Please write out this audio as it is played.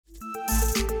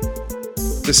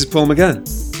This is Paul McGann,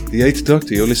 the 8th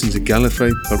Doctor. You're listening to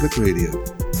Gallifrey Public Radio.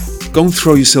 Go and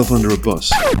throw yourself under a bus.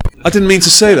 I didn't mean to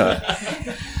say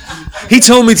that. He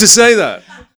told me to say that.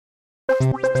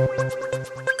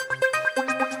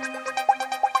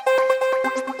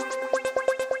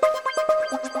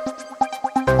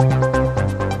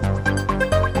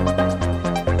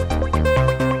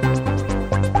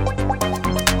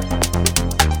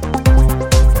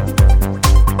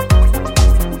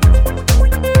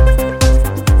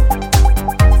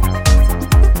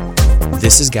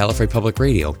 This is Gallifrey Public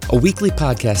Radio, a weekly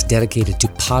podcast dedicated to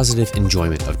positive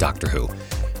enjoyment of Doctor Who.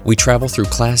 We travel through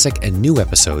classic and new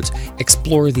episodes,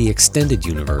 explore the extended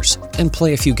universe, and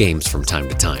play a few games from time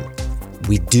to time.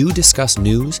 We do discuss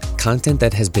news, content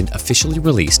that has been officially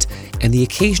released, and the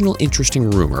occasional interesting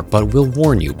rumor, but we'll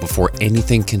warn you before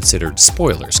anything considered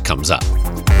spoilers comes up.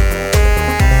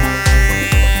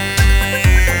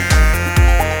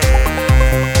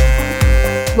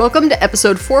 Welcome to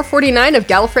episode 449 of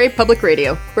Gallifrey Public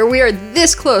Radio, where we are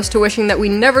this close to wishing that we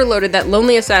never loaded that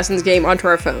Lonely Assassins game onto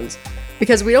our phones,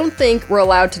 because we don't think we're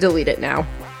allowed to delete it now.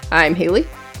 I'm Haley.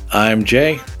 I'm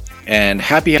Jay, and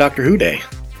happy Doctor Who Day.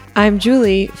 I'm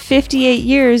Julie. 58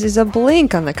 years is a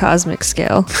blink on the cosmic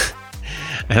scale.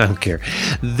 I don't care.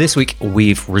 This week,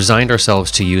 we've resigned ourselves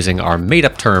to using our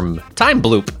made-up term, time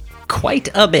bloop, quite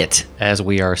a bit, as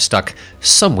we are stuck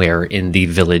somewhere in the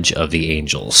village of the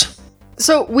angels.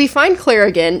 So, we find Claire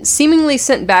again, seemingly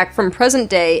sent back from present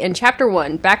day in Chapter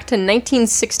 1 back to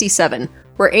 1967,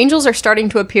 where angels are starting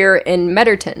to appear in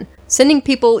Medderton, sending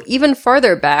people even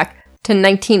farther back to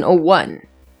 1901.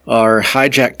 Our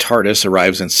hijacked TARDIS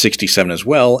arrives in 67 as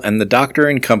well, and the Doctor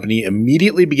and company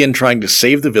immediately begin trying to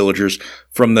save the villagers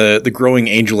from the growing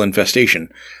angel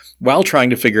infestation. While trying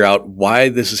to figure out why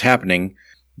this is happening,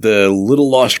 the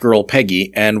little lost girl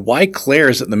Peggy, and why Claire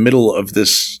is in the middle of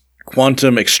this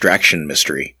quantum extraction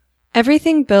mystery.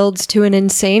 Everything builds to an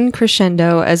insane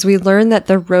crescendo as we learn that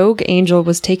the rogue angel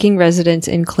was taking residence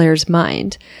in Claire's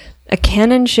mind. A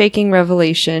canon-shaking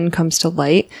revelation comes to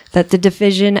light that the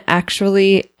division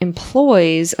actually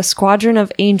employs a squadron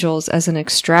of angels as an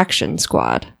extraction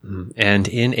squad. And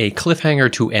in a cliffhanger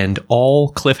to end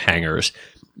all cliffhangers,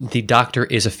 the Doctor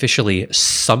is officially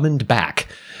summoned back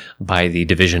by the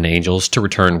division angels to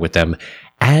return with them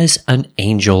as an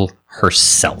angel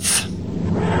herself.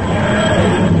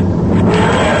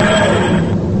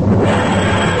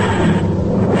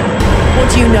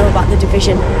 What do you know about the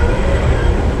division?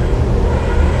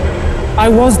 I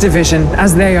was division,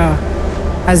 as they are.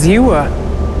 As you were.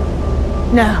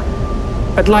 No.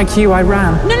 But like you, I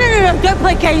ran. No, don't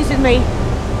play games with me.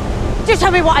 Just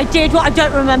tell me what I did, what I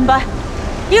don't remember.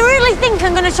 You really think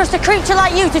I'm going to trust a creature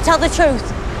like you to tell the truth?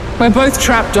 We're both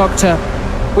trapped, Doctor.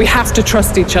 We have to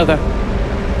trust each other.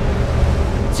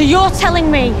 So you're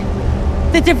telling me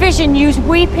the division used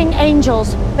weeping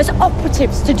angels as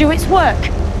operatives to do its work?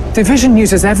 Division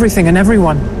uses everything and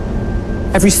everyone.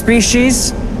 Every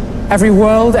species, every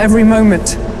world, every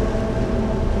moment.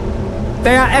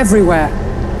 They are everywhere,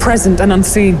 present and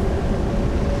unseen.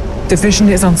 Division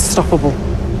is unstoppable.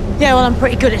 Yeah, well, I'm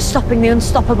pretty good at stopping the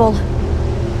unstoppable.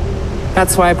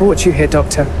 That's why I brought you here,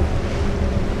 Doctor.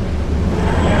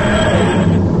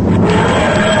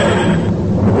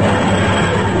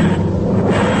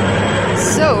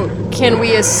 So, can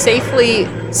we as safely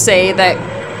say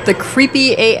that the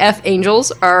creepy AF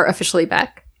angels are officially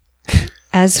back?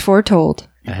 As foretold.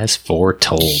 As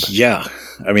foretold. Yeah.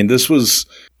 I mean, this was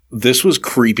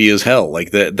creepy as hell.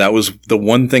 Like that was the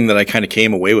one thing that I kind of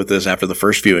came away with this after the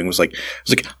first viewing was like,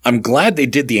 I'm glad they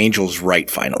did the angels right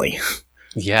finally.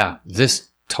 Yeah, this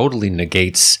totally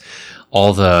negates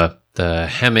all the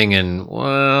hemming and,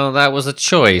 well, that was a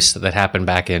choice that happened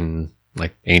back in,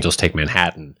 like, Angels Take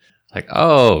Manhattan. Like,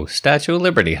 oh, Statue of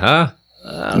Liberty, huh?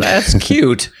 That's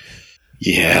cute.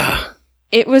 Yeah.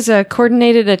 It was a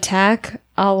coordinated attack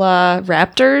a la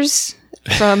Raptors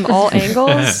from all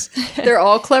angles. They're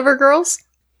all clever girls?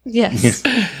 Yes.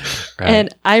 Right.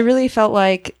 And I really felt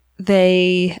like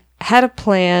they had a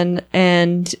plan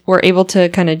and were able to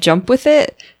kind of jump with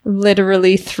it,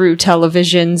 literally through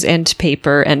televisions and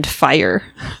paper and fire.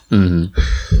 Mm-hmm.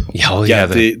 Yeah,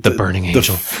 the burning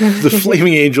angel. The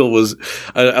flaming angel was,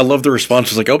 I love the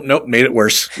response. Was like, oh, nope, made it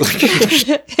worse.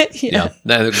 Yeah,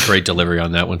 that was a great delivery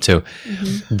on that one, too.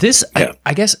 Mm-hmm. This, yeah.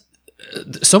 I guess,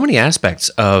 so many aspects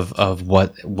of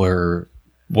what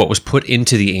was put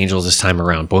into the angels this time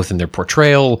around, both in their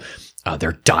portrayal,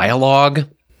 their dialogue.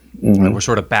 Mm-hmm. We're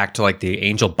sort of back to like the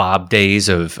Angel Bob days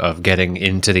of getting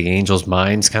into the angels'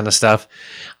 minds kind of stuff.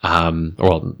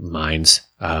 Minds,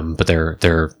 but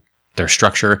their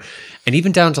structure, and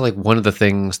even down to like one of the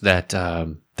things that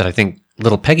I think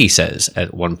little Peggy says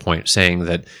at one point, saying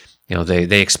that,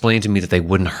 they explained to me that they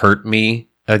wouldn't hurt me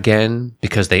again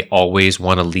because they always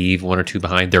want to leave one or two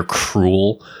behind. They're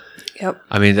cruel. Yep.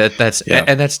 I mean,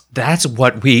 that's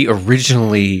what we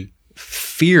originally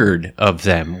feared of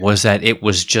them, was that it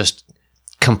was just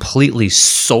completely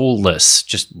soulless,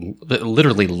 just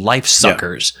literally life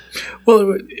suckers. Yeah.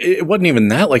 Well, it wasn't even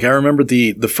that. Like, I remember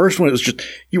the first one, it was just,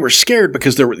 you were scared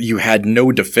because you had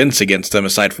no defense against them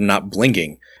aside from not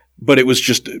blinking. But it was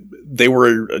just, they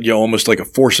were, almost like a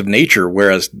force of nature.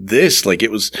 Whereas this, like, it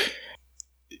was,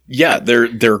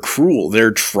 they're cruel.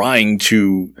 They're trying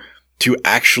to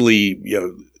actually,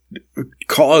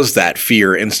 cause that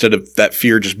fear instead of that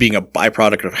fear just being a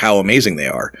byproduct of how amazing they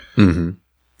are. Mm-hmm.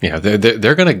 Yeah,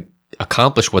 they're going to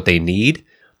accomplish what they need,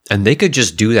 and they could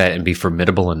just do that and be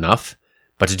formidable enough.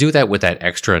 But to do that with that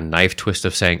extra knife twist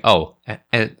of saying, "Oh,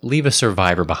 and leave a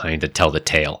survivor behind to tell the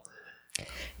tale,"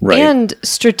 right? And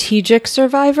strategic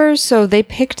survivors, so they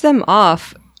picked them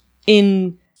off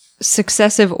in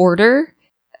successive order.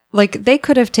 Like, they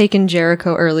could have taken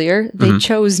Jericho earlier. They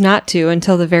chose not to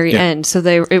until the very end. So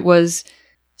it was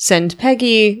send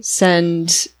Peggy,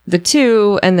 send the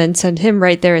two, and then send him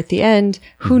right there at the end.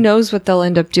 Who knows what they'll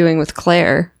end up doing with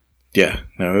Claire? Yeah,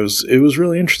 no, it was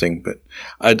really interesting. But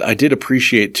I did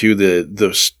appreciate too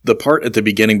the part at the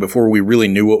beginning before we really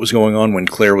knew what was going on, when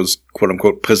Claire was quote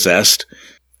unquote possessed,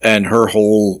 and her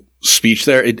whole speech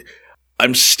there.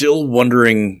 I'm still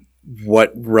wondering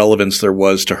what relevance there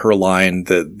was to her line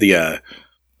that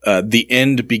the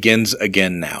end begins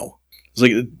again now.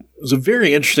 It was a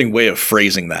very interesting way of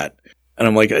phrasing that. And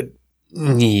I'm like,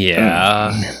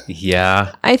 yeah.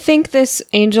 I think this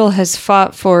angel has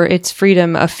fought for its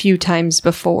freedom a few times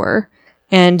before.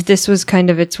 And this was kind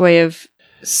of its way of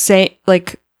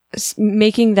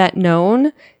making that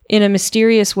known in a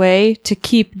mysterious way to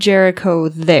keep Jericho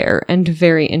there and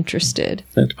very interested.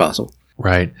 That's possible.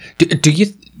 Right.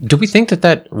 Do we think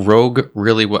that rogue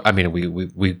really? I mean,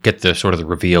 we get the sort of the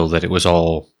reveal that it was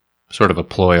all sort of a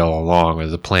ploy all along, or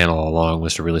the plan all along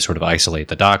was to really sort of isolate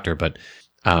the Doctor. But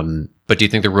do you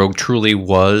think the rogue truly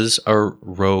was a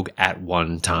rogue at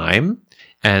one time,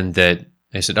 and that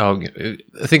they said, "Oh,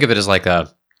 think of it as like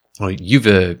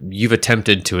you've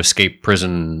attempted to escape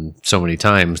prison so many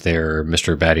times, there,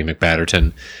 Mr. Batty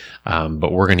McBatterton,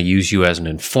 but we're going to use you as an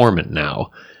informant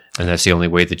now." And that's the only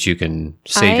way that you can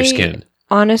save your skin.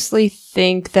 Honestly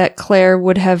think that Claire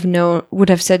would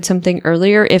have said something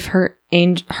earlier if her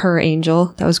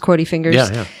angel, that was quotey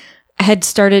fingers, had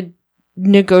started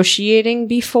negotiating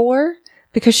before,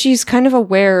 because she's kind of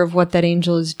aware of what that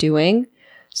angel is doing.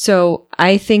 So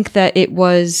I think that it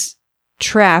was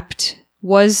trapped,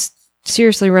 was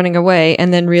seriously running away,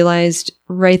 and then realized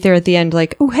right there at the end,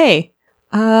 like, oh, hey,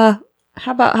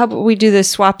 how about we do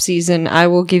this swapsies, and I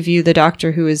will give you the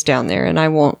Doctor who is down there, and I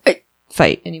won't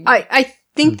fight anymore. I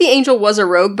think the angel was a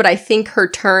rogue, but I think her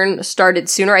turn started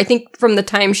sooner. I think from the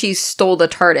time she stole the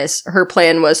TARDIS, her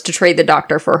plan was to trade the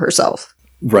Doctor for herself.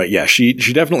 Right, yeah. She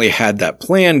definitely had that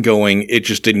plan going. It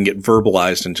just didn't get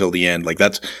verbalized until the end. Like,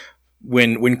 that's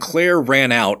when Claire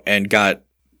ran out and got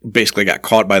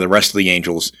caught by the rest of the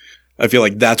angels. I feel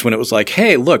like that's when it was like,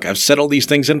 hey, look, I've set all these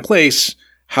things in place.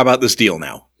 How about this deal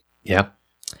now? Yeah.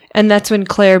 And that's when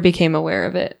Claire became aware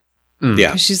of it.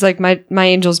 Yeah. She's like, my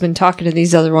angel's been talking to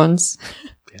these other ones.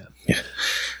 Yeah.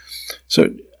 So,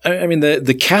 I mean,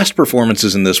 the cast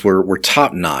performances in this were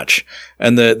top notch,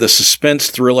 and the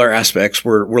suspense thriller aspects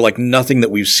were like nothing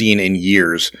that we've seen in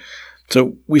years.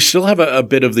 So we still have a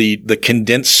bit of the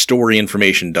condensed story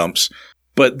information dumps,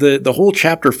 but the whole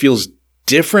chapter feels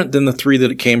different than the three that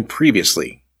it came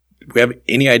previously. Do we have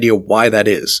any idea why that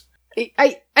is?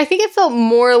 I think it felt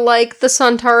more like the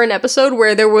Sontaran episode,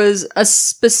 where there was a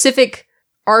specific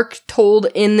arc told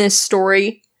in this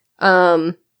story.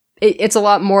 It's a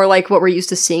lot more like what we're used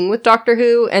to seeing with Doctor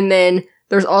Who, and then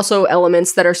there's also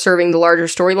elements that are serving the larger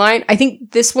storyline. I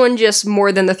think this one, just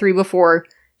more than the three before,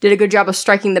 did a good job of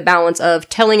striking the balance of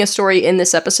telling a story in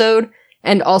this episode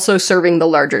and also serving the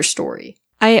larger story.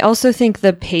 I also think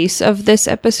the pace of this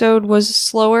episode was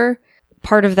slower.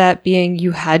 Part of that being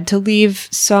you had to leave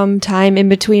some time in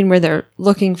between where they're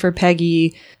looking for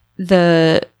Peggy.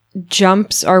 The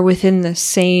jumps are within the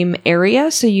same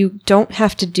area, so you don't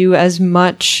have to do as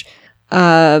much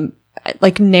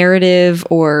narrative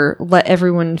or let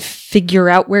everyone figure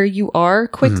out where you are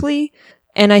quickly.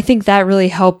 And I think that really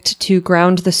helped to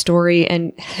ground the story,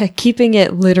 and keeping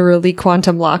it literally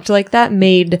quantum locked like that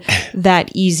made that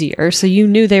easier. So you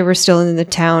knew they were still in the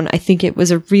town. I think it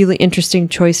was a really interesting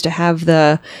choice to have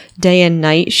the day and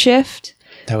night shift.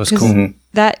 That was cool.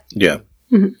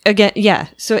 Again, yeah.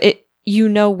 So you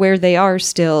know where they are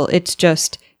still. It's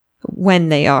just when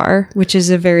they are, which is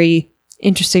a very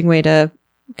interesting way to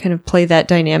kind of play that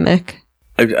dynamic.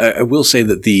 I will say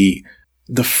that the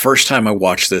first time I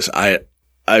watched this, I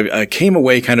came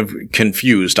away kind of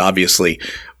confused, obviously,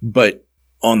 but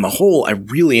on the whole, I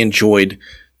really enjoyed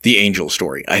the angel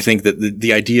story. I think that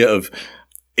the idea of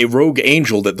a rogue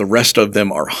angel that the rest of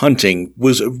them are hunting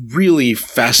was a really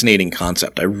fascinating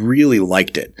concept. I really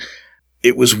liked it.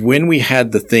 It was when we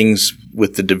had the things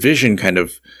with the division kind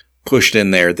of pushed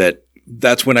in there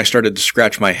that's when I started to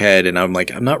scratch my head, and I'm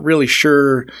like, I'm not really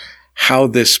sure how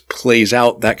this plays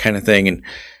out, that kind of thing. And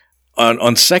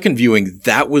on second viewing,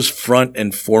 that was front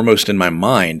and foremost in my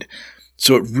mind.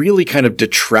 So it really kind of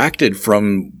detracted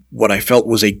from what I felt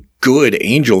was a good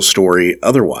angel story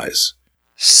otherwise.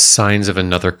 Signs of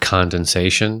another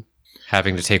condensation,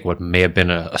 having to take what may have been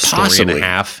a story Possibly. and a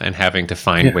half and having to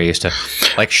find ways to,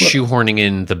 like shoehorning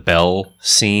in the Belle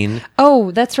scene.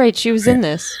 Oh, that's right. She was in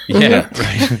this. Yeah,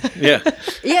 right. Yeah.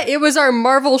 Yeah, it was our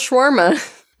Marvel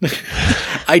shawarma.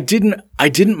 I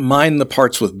didn't mind the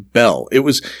parts with Belle. It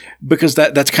was because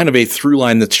that's kind of a through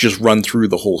line that's just run through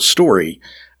the whole story.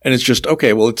 And it's just,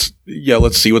 okay, well,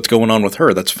 let's see what's going on with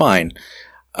her. That's fine.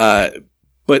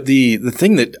 But the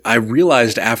thing that I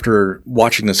realized after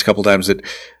watching this a couple times, that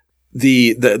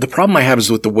the problem I have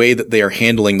is with the way that they are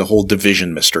handling the whole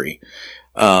division mystery.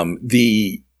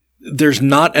 There's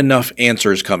not enough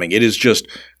answers coming. It is just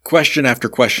question after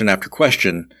question after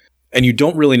question. And you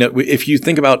don't really know, if you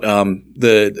think about,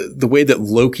 the way that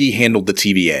Loki handled the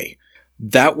TVA.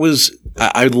 That was,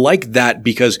 I like that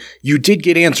because you did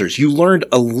get answers. You learned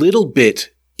a little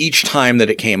bit each time that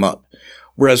it came up.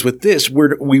 Whereas with this,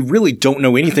 we really don't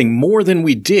know anything more than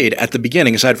we did at the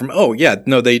beginning, aside from, oh yeah,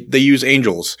 no, they use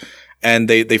angels and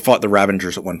they fought the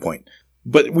Ravengers at one point.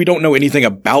 But we don't know anything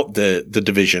about the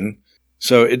division.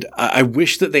 So I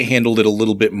wish that they handled it a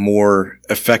little bit more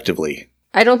effectively.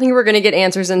 I don't think we're going to get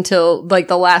answers until like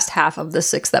the last half of the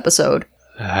 6th episode.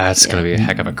 That's going to be a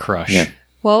heck of a crush. Yeah.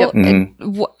 Well,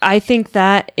 I think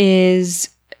that is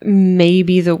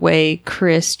maybe the way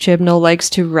Chris Chibnall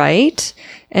likes to write.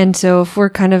 And so if we're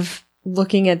kind of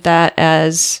looking at that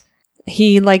as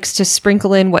he likes to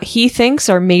sprinkle in what he thinks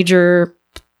are major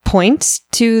points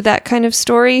to that kind of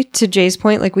story, to Jay's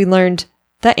point, like we learned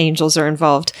that angels are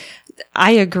involved.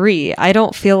 I agree. I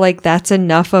don't feel like that's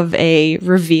enough of a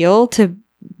reveal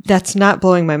that's not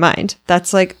blowing my mind.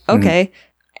 That's like, okay.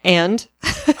 And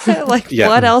like,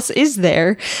 what else is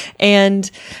there? And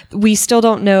we still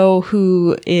don't know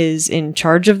who is in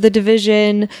charge of the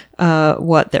division,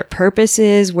 what their purpose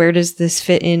is, where does this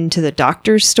fit into the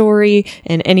Doctor's story,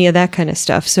 and any of that kind of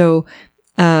stuff. So,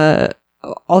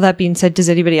 all that being said, does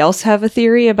anybody else have a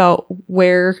theory about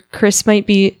where Chris might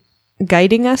be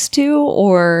guiding us to,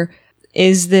 or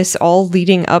is this all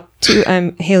leading up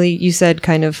to, Haley, you said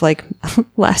kind of like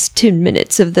last 10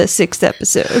 minutes of the 6th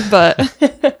episode, but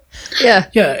Yeah.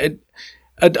 Yeah.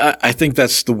 I think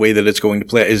that's the way that it's going to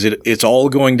play. It's all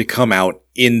going to come out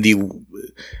in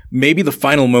maybe the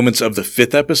final moments of the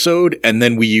 5th episode. And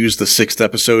then we use the 6th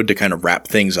episode to kind of wrap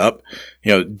things up,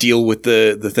 deal with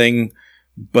the thing.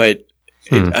 But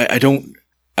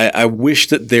I wish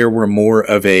that there were more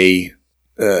of a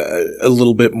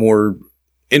little bit more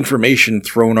information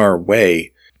thrown our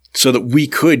way so that we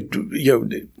could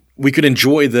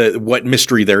enjoy what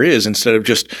mystery there is instead of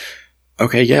just,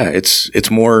 okay, yeah,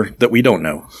 it's more that we don't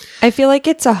know. I feel like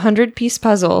it's a 100-piece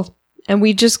puzzle and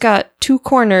we just got 2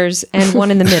 corners and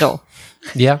one in the middle.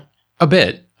 Yeah, a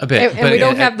bit. And we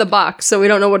don't have the box, so we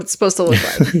don't know what it's supposed to look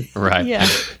like. Right. Yeah.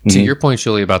 To your point,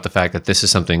 Julie, about the fact that this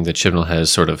is something that Chibnall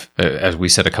has sort of, as we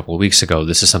said a couple of weeks ago,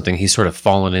 this is something he's sort of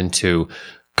fallen into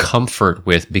comfort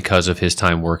with because of his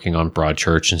time working on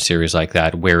Broadchurch and series like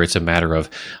that, where it's a matter of,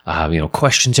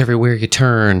 questions everywhere you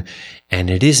turn. And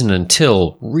it isn't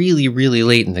until really, really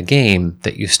late in the game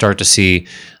that you start to see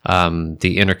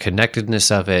the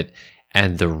interconnectedness of it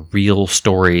and the real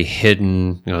story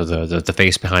hidden, the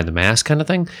face behind the mask kind of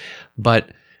thing. But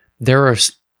there are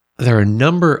a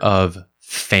number of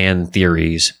fan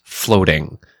theories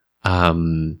floating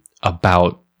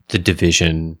about the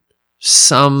division.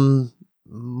 Some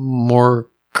more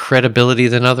credibility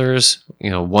than others.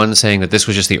 One saying that this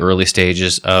was just the early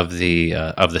stages of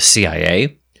the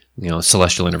CIA,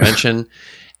 celestial intervention,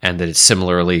 and that it's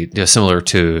similar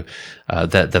to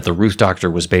that the Ruth Doctor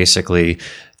was basically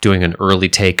doing an early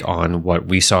take on what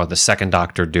we saw the Second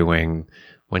Doctor doing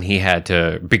when he had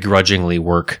to begrudgingly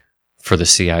work for the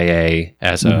CIA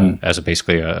as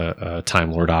basically a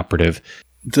Time Lord operative.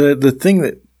 The thing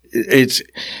that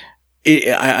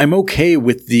I'm okay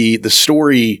with the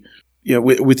story,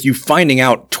 with you finding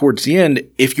out towards the end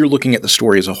if you're looking at the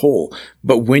story as a whole.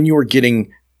 But when you're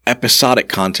getting episodic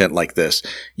content like this,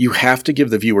 you have to give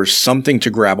the viewers something to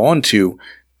grab onto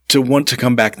to want to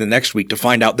come back the next week to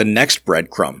find out the next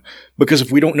breadcrumb. Because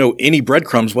if we don't know any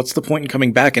breadcrumbs, what's the point in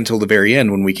coming back until the very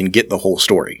end when we can get the whole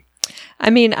story? I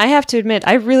mean, I have to admit,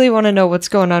 I really want to know what's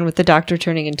going on with the Doctor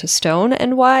turning into stone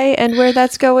and why and where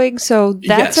that's going. So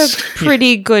that's Yes. a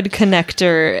pretty good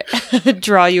connector,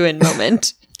 draw you in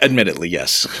moment. Admittedly,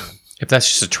 yes. If that's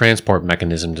just a transport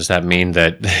mechanism, does that mean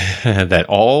that that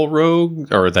all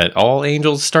rogue or that all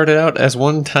angels started out as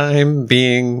one time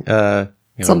being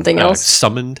Something else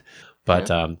summoned? But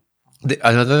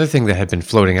another thing that had been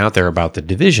floating out there about the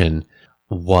division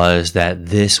was that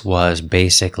this was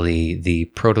basically the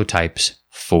prototypes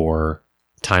for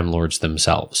Time Lords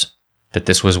themselves. That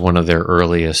this was one of their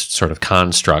earliest sort of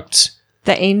constructs.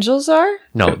 The angels are?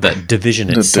 No, the division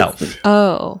itself.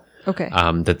 Oh, okay.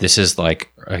 That this is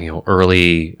like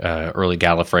early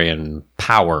Gallifreyan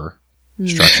power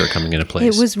structure coming into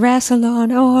place. It was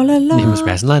Rassilon all along. It was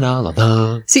Rassilon all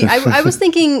along. See, I was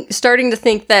starting to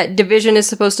think that division is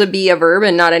supposed to be a verb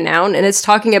and not a noun, and it's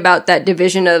talking about that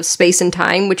division of space and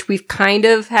time, which we've kind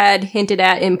of had hinted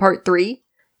at in part 3,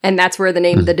 and that's where the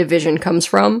name of the division comes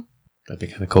from. That'd be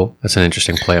kind of cool. That's an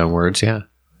interesting play on words, yeah.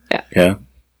 Yeah.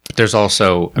 But there's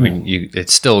also, I mean,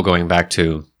 it's still going back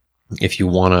to, if you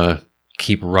want to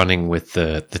keep running with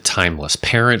the timeless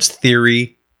parents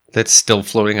theory that's still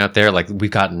floating out there, like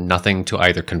we've got nothing to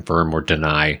either confirm or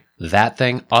deny that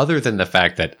thing, other than the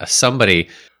fact that somebody,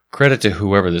 credit to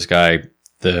whoever this guy,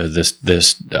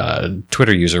 this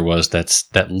Twitter user was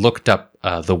that looked up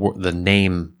the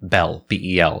name Bel,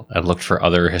 B-E-L, and looked for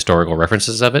other historical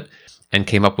references of it, and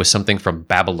came up with something from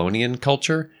Babylonian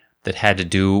culture that had to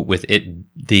do with it,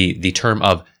 the term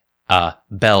of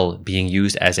Bel being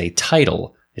used as a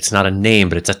title. It's not a name,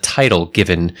 but it's a title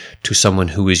given to someone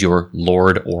who is your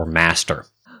lord or master.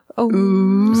 Oh.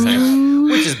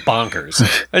 Which is bonkers.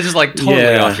 It's just like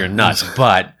totally off your nuts.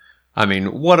 But, I mean,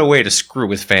 what a way to screw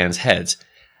with fans' heads.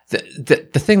 The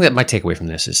thing that my takeaway from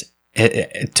this is,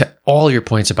 to all your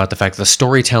points about the fact that the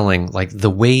storytelling, like the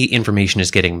way information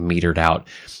is getting metered out,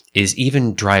 is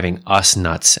even driving us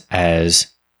nuts as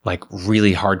like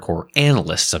really hardcore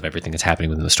analysts of everything that's happening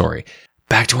within the story.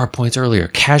 Back to our points earlier,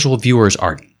 casual viewers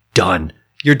are done.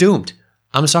 You're doomed.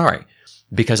 I'm sorry.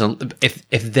 Because if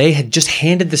they had just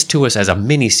handed this to us as a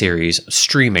miniseries,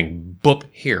 streaming, boop,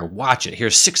 here, watch it.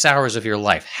 Here's 6 hours of your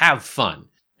life. Have fun.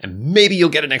 And maybe you'll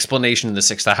get an explanation in the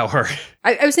 6th hour.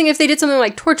 I was thinking if they did something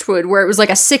like Torchwood, where it was like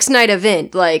a 6-night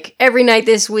event, like every night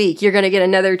this week, you're going to get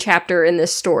another chapter in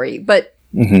this story. But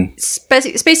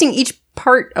spacing each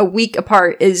part a week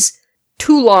apart is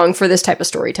too long for this type of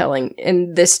storytelling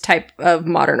and this type of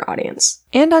modern audience.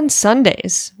 And on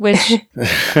Sundays, which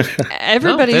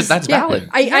everybody's... that's valid.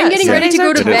 I'm getting ready to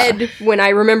go to bed when I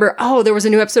remember, there was a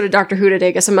new episode of Doctor Who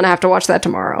today. Guess I'm going to have to watch that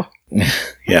tomorrow.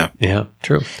 Yeah,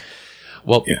 true.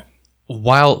 Well,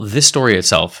 while this story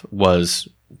itself was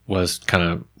kind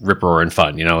of rip-roaring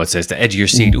fun, it's the edge of your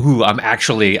seat. Ooh,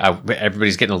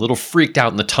 everybody's getting a little freaked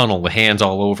out in the tunnel with hands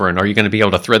all over. And are you going to be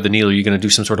able to thread the needle? Are you going to do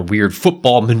some sort of weird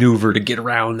football maneuver to get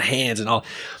around the hands and all?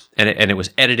 And it was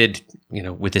edited,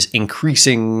 with this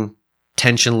increasing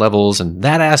tension levels and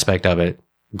that aspect of it.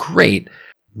 Great.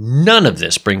 None of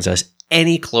this brings us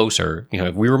any closer.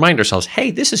 If we remind ourselves, hey,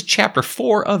 this is chapter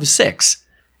 4 of 6.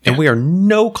 And we are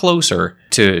no closer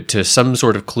to some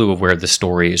sort of clue of where the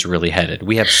story is really headed.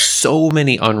 We have so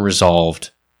many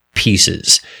unresolved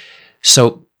pieces.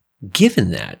 So, given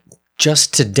that,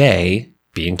 just today,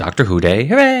 being Doctor Who Day,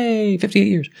 hooray, 58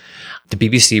 years, the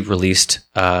BBC released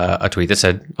a tweet that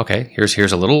said, okay,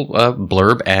 here's a little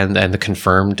blurb and the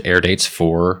confirmed air dates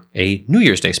for a New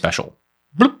Year's Day special.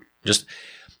 Bloop.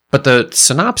 But the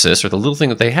synopsis, or the little thing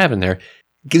that they have in there,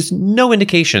 gives no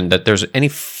indication that there's any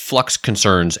flux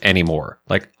concerns anymore.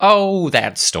 Like,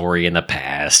 that story in the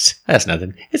past. That's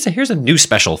nothing. Here's a new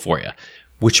special for you.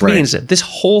 Which means that this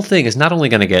whole thing is not only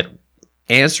going to get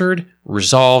answered,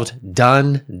 resolved,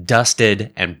 done,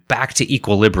 dusted, and back to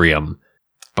equilibrium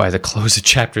by the close of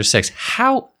chapter 6.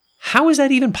 How is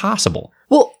that even possible?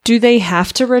 Well, do they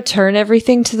have to return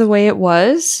everything to the way it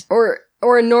was? Or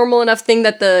a normal enough thing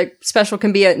that the special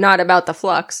can be not about the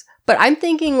flux? But I'm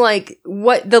thinking, like,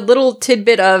 what the little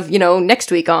tidbit of,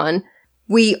 next week on,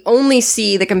 we only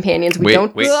see the companions. Wait.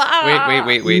 Hold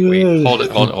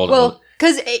it. Well,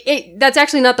 because that's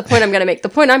actually not the point I'm going to make. The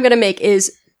point I'm going to make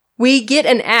is we get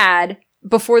an ad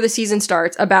before the season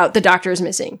starts about the Doctor is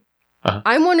missing. Uh-huh.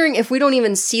 I'm wondering if we don't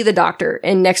even see the Doctor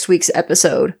in next week's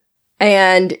episode.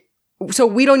 And so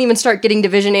we don't even start getting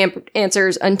division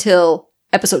answers until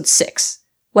episode 6.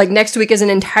 Like, next week is an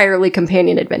entirely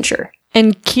companion adventure.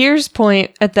 And Kier's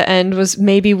point at the end was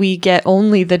maybe we get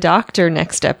only the Doctor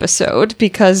next episode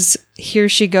because here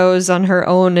she goes on her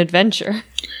own adventure.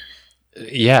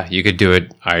 Yeah, you could do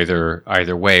it either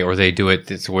way, or they do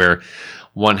it it's where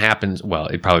one happens. Well,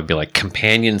 it'd probably be like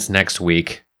companions next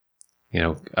week,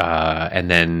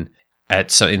 and then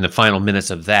in the final minutes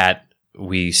of that,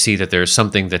 we see that there's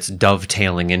something that's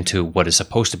dovetailing into what is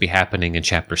supposed to be happening in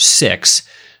Chapter 6.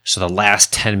 So the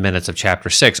last 10 minutes of Chapter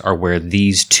 6 are where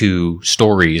these two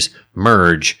stories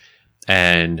merge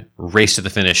and race to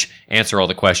the finish, answer all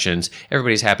the questions.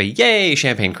 Everybody's happy. Yay,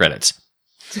 champagne credits.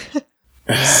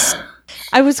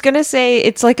 I was going to say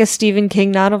it's like a Stephen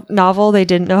King novel. They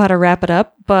didn't know how to wrap it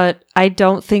up, but I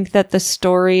don't think that the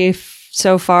story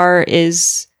so far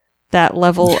is that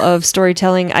level of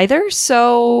storytelling either.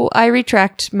 So I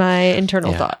retract my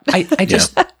internal thought.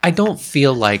 I don't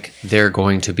feel like they're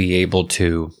going to be able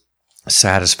to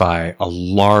satisfy a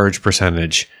large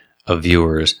percentage of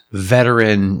viewers,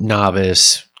 veteran,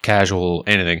 novice, casual,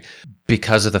 anything,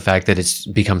 because of the fact that it's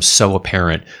become so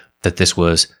apparent that this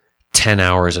was 10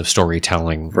 hours of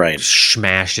storytelling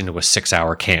smashed into a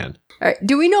 6-hour can. All right.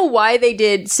 Do we know why they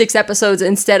did 6 episodes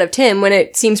instead of 10 when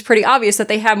it seems pretty obvious that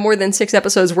they have more than 6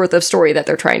 episodes worth of story that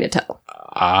they're trying to tell?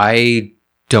 I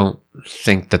don't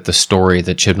think that the story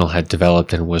that Chibnall had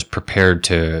developed and was prepared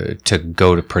to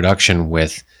go to production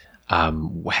with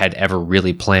had ever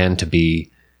really planned to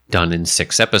be done in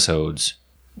 6 episodes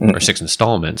or 6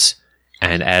 installments.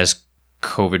 And as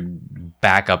COVID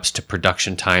backups to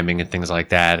production timing and things like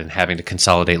that, and having to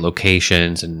consolidate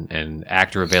locations and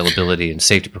actor availability and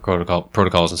safety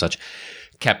protocols and such,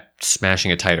 kept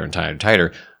smashing it tighter and tighter and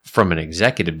tighter. From an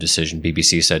executive decision,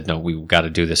 BBC said, no, we've got to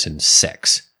do this in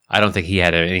 6. I don't think he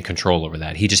had any control over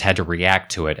that. He just had to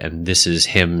react to it, and this is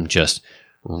him just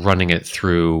running it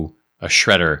through a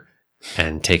shredder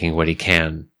and taking what he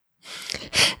can.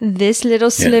 This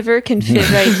little sliver can fit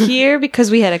right here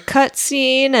because we had a cut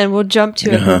scene, and we'll jump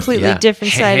to a completely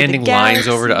different side of the handing galaxy. lines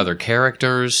over to other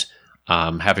characters,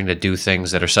 having to do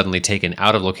things that are suddenly taken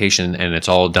out of location, and it's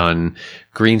all done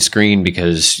green screen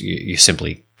because you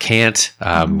simply can't.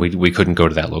 We couldn't go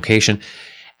to that location.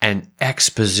 And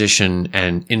exposition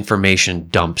and information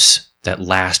dumps that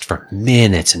last for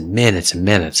minutes and minutes and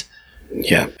minutes.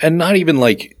 Yeah, and not even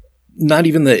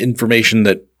the information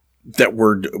that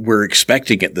we're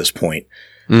expecting at this point.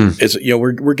 Is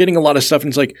we're getting a lot of stuff, and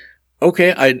it's like,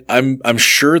 okay, I'm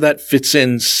sure that fits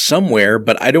in somewhere,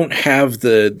 but I don't have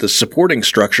the supporting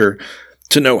structure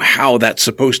to know how that's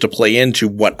supposed to play into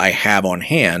what I have on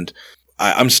hand.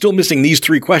 I'm still missing these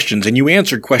 3 questions, and you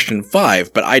answered question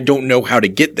 5, but I don't know how to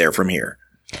get there from here.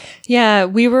 Yeah,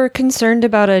 we were concerned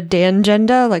about a Dan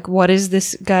agenda, like what is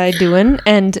this guy doing?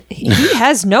 And he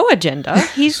has no agenda.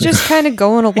 He's just kind of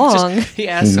going along. He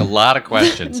asks a lot of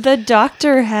questions. The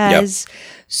Doctor has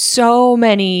so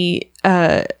many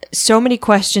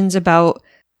questions about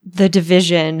the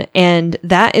division, and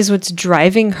that is what's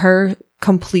driving her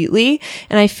completely.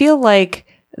 And I feel like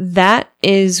that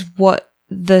is what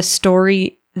the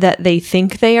story that they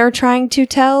think they are trying to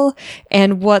tell,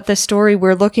 and what the story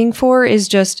we're looking for is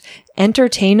just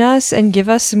entertain us and give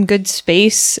us some good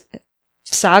space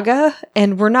saga,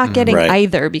 and we're not getting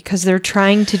either because they're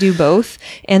trying to do both,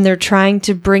 and they're trying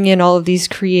to bring in all of these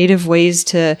creative ways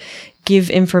to give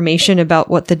information about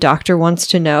what the Doctor wants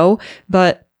to know.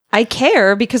 But I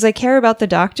care because I care about the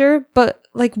Doctor, but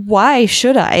like, why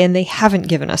should I? And they haven't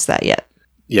given us that yet.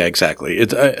 Yeah, exactly.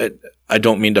 I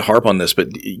don't mean to harp on this, but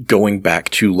going back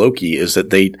to Loki is that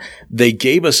they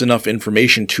gave us enough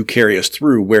information to carry us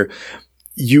through, where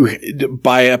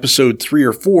by episode 3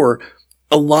 or 4,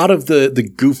 a lot of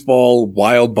the goofball,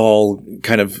 wild ball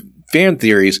kind of fan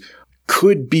theories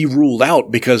could be ruled out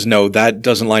because no, that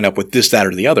doesn't line up with this, that,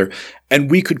 or the other.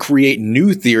 And we could create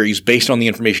new theories based on the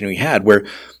information we had, where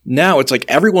now it's like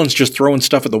everyone's just throwing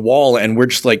stuff at the wall, and we're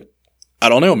just like, I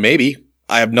don't know, maybe.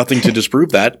 I have nothing to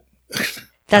disprove that.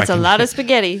 That's a lot of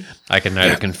spaghetti. I can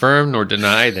neither confirm nor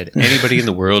deny that anybody in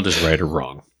the world is right or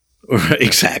wrong.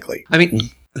 Exactly. I mean,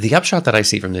 the upshot that I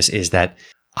see from this is that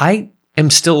I am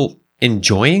still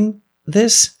enjoying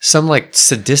this. Some like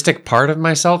sadistic part of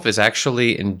myself is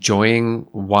actually enjoying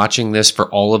watching this for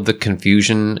all of the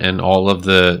confusion and all of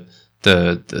the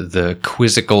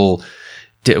quizzical.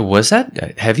 Was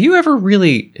that? Have you ever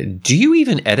really? Do you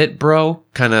even edit, bro?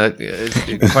 Kind of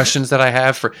questions that I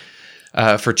have for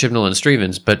Chibnall and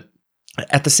Stevens, but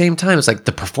at the same time, it's like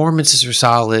the performances are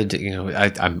solid.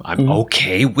 I'm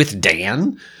okay with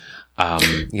Dan.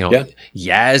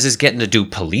 Yaz is getting to do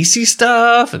policey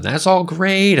stuff, and that's all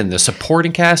great. And the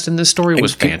supporting cast in this story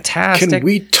was fantastic. Can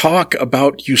we talk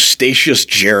about Eustachius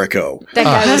Jericho? That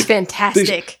guy was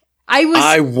fantastic.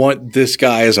 I want this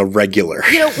guy as a regular.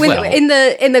 In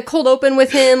the cold open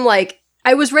with him, like,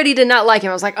 I was ready to not like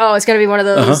him. I was like, oh, it's going to be one of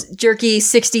those jerky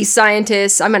 60s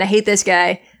scientists. I'm going to hate this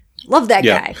guy. Love that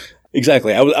guy.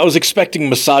 Exactly. I was expecting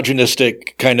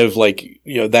misogynistic kind of like,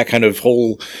 that kind of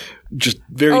whole, just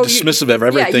very dismissive of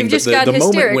everything. Yeah, you've just got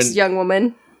hysterics, young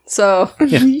woman. So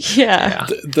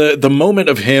the moment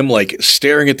of him like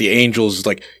staring at the angels is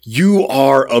like, you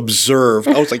are observed.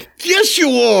 I was like, yes, you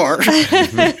are.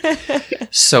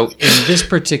 So in this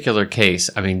particular case,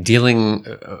 I mean, dealing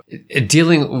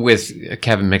with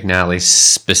Kevin McNally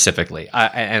specifically,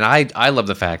 I love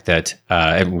the fact that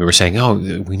we were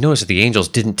saying, we noticed that the angels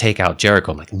didn't take out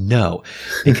Jericho. I'm like, no,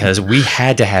 because we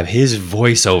had to have his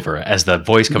voiceover as the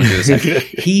voice coming through the set.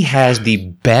 He has the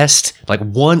best, like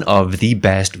one of the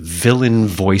best villain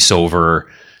voiceover.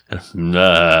 I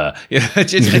love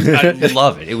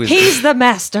it. He's the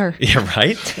master. Yeah,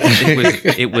 right.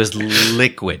 It was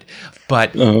liquid,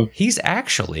 but he's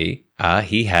actually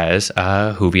he has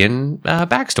a Whovian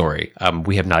backstory.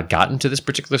 We have not gotten to this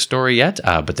particular story yet,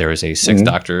 but there is a Sixth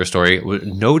Doctor story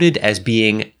noted as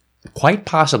being quite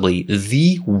possibly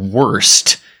the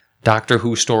worst Doctor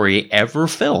Who story ever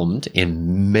filmed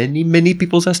in many, many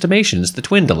people's estimations, The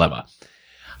Twin Dilemma.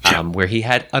 Where he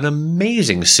had an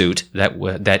amazing suit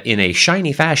that in a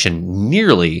shiny fashion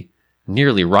nearly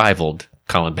rivaled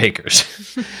Colin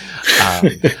Baker's.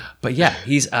 But yeah,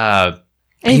 he's a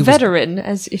veteran,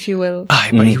 as if you will.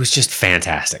 But he was just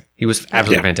fantastic. He was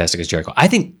absolutely fantastic as Jericho. I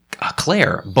think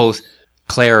both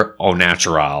Claire Au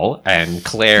Natural and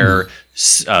Claire,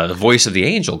 the voice of the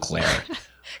angel, Claire.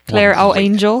 Claire Au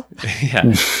Angel.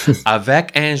 Yeah.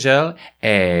 Avec Angel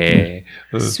et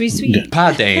sweet.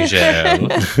 Pas d'Angel.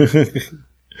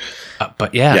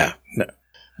 But yeah.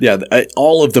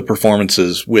 All of the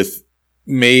performances with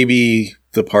maybe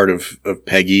the part of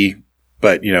Peggy,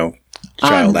 but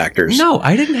child actors. No,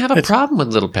 I didn't have a problem with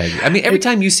little Peggy. I mean, every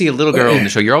time you see a little girl in the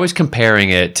show, you're always comparing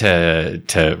it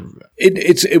to.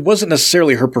 It wasn't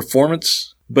necessarily her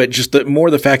performance, but just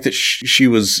the fact that she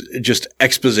was just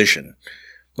exposition.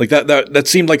 Like that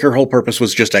seemed like her whole purpose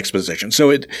was just exposition. So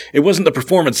it wasn't the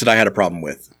performance that I had a problem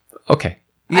with. Okay.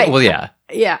 Yeah,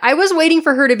 Yeah, I was waiting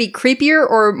for her to be creepier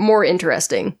or more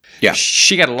interesting. Yeah.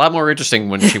 She got a lot more interesting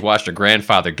when she watched her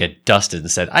grandfather get dusted and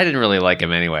said, I didn't really like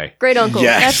him anyway. Great uncle.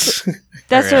 Yes.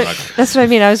 That's what I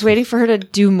mean. I was waiting for her to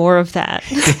do more of that.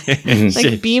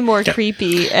 Like be more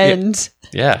creepy and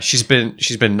yeah, she's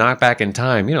been knocked back in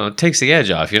time. It takes the edge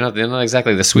off. You're not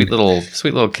exactly the sweet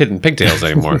little kid in pigtails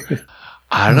anymore.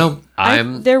 I don't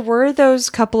know. There were those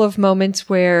couple of moments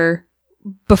where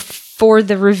before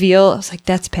the reveal, I was like,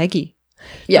 that's Peggy.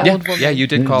 Yeah, you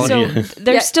did call it. So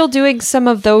they're still doing some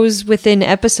of those within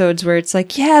episodes where it's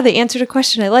like, yeah, they answered a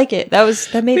question. I like it.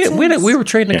 That made sense. We were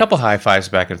trading a couple high fives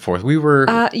back and forth. We were.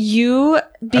 I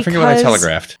forget what I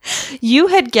telegraphed. You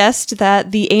had guessed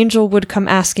that the angel would come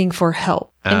asking for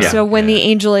help, and so when the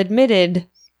angel admitted,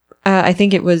 I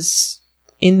think it was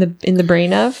in the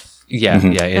brain of. Yeah,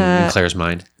 in Claire's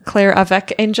mind. Claire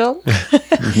avec Angel.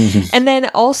 And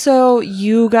then also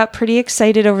you got pretty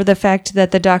excited over the fact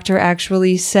that the doctor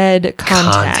actually said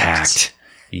contact.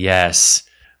 Yes.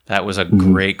 That was a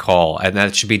great call. And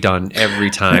that should be done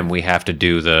every time we have to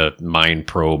do the mind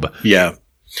probe. Yeah.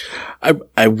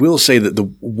 I will say that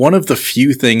one of the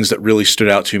few things that really stood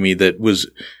out to me that was,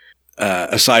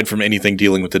 aside from anything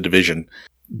dealing with the division,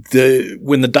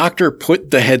 when the doctor put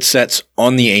the headsets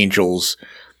on the angels,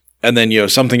 and then,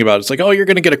 something about it's like, oh, you're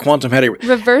going to get a quantum headache.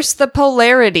 Reverse the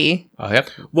polarity. Oh, yep.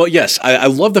 Well, yes, I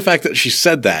love the fact that she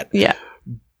said that. Yeah.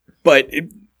 But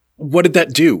what did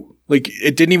that do? Like,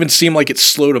 it didn't even seem like it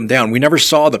slowed him down. We never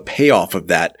saw the payoff of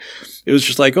that. It was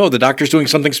just like, oh, the doctor's doing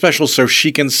something special so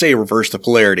she can say reverse the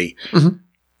polarity. Mm-hmm.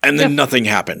 And then nothing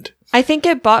happened. I think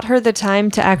it bought her the time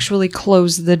to actually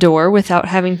close the door without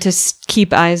having to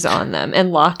keep eyes on them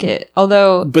and lock it.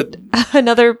 Although,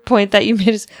 another point that you made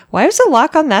is, why was the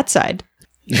lock on that side?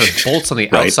 There's bolts on the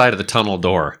outside of the tunnel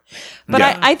door. But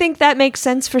I think that makes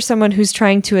sense for someone who's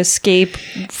trying to escape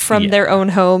from their own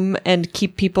home and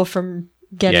keep people from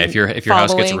getting if your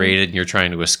house gets raided and you're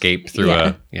trying to escape through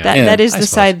that is the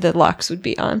side the locks would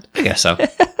be on. I guess so.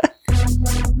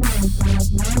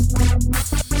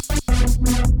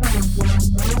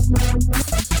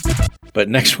 But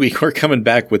next week, we're coming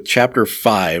back with Chapter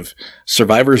 5,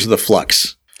 Survivors of the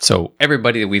Flux. So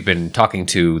everybody that we've been talking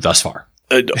to thus far,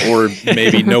 Or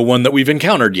maybe no one that we've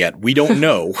encountered yet. We don't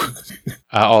know.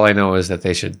 All I know is that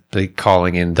they should be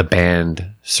calling in the band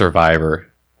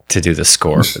Survivor to do the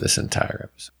score for this entire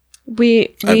episode.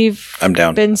 I'm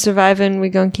down. Been surviving. We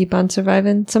gonna keep on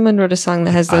surviving. Someone wrote a song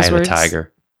that has those words. Eye of the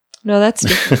Tiger. No, that's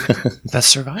different. That's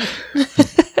Survivor.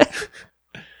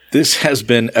 This has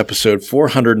been episode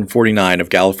 449 of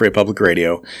Gallifrey Public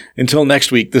Radio. Until next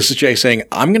week, this is Jay saying,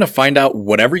 I'm going to find out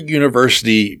whatever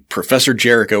university Professor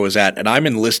Jericho is at, and I'm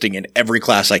enlisting in every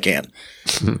class I can.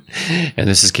 And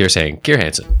this is Kier saying, Kier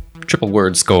Hansen, triple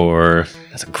word score.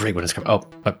 That's a great one. Oh,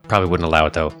 I probably wouldn't allow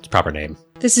it, though. It's proper name.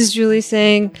 This is Julie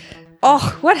saying,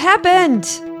 oh, what happened?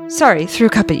 Sorry, threw a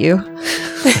cup at you.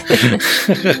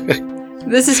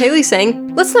 This is Haley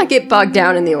saying, let's not get bogged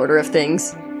down in the order of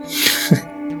things.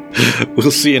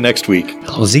 We'll see you next week.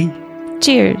 Ozzy.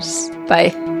 Cheers. Bye.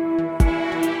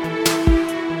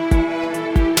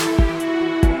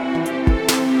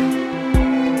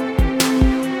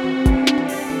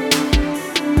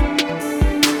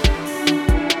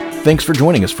 Thanks for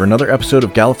joining us for another episode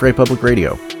of Gallifrey Public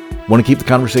Radio. Want to keep the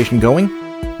conversation going?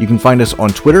 You can find us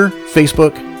on Twitter,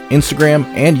 Facebook, Instagram,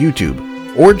 and YouTube,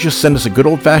 or just send us a good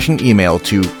old-fashioned email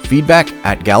to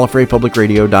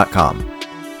feedback@gallifreypublicradio.com.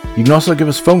 You can also give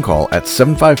us a phone call at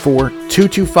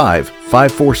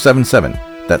 754-225-5477.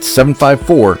 That's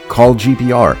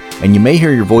 754-CALL-GPR, and you may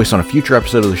hear your voice on a future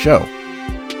episode of the show.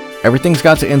 Everything's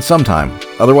got to end sometime,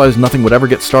 otherwise nothing would ever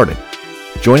get started.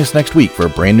 Join us next week for a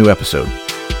brand new episode.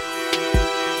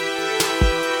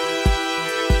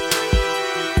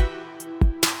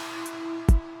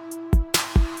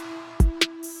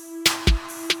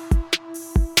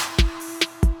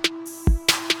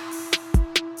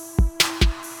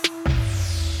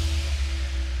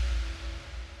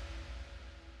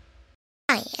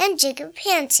 Hi, I'm Jacob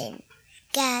Hansen.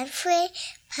 Gallifrey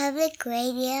Public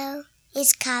Radio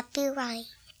is copyright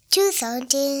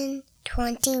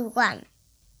 2021.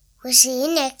 We'll see you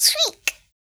next week.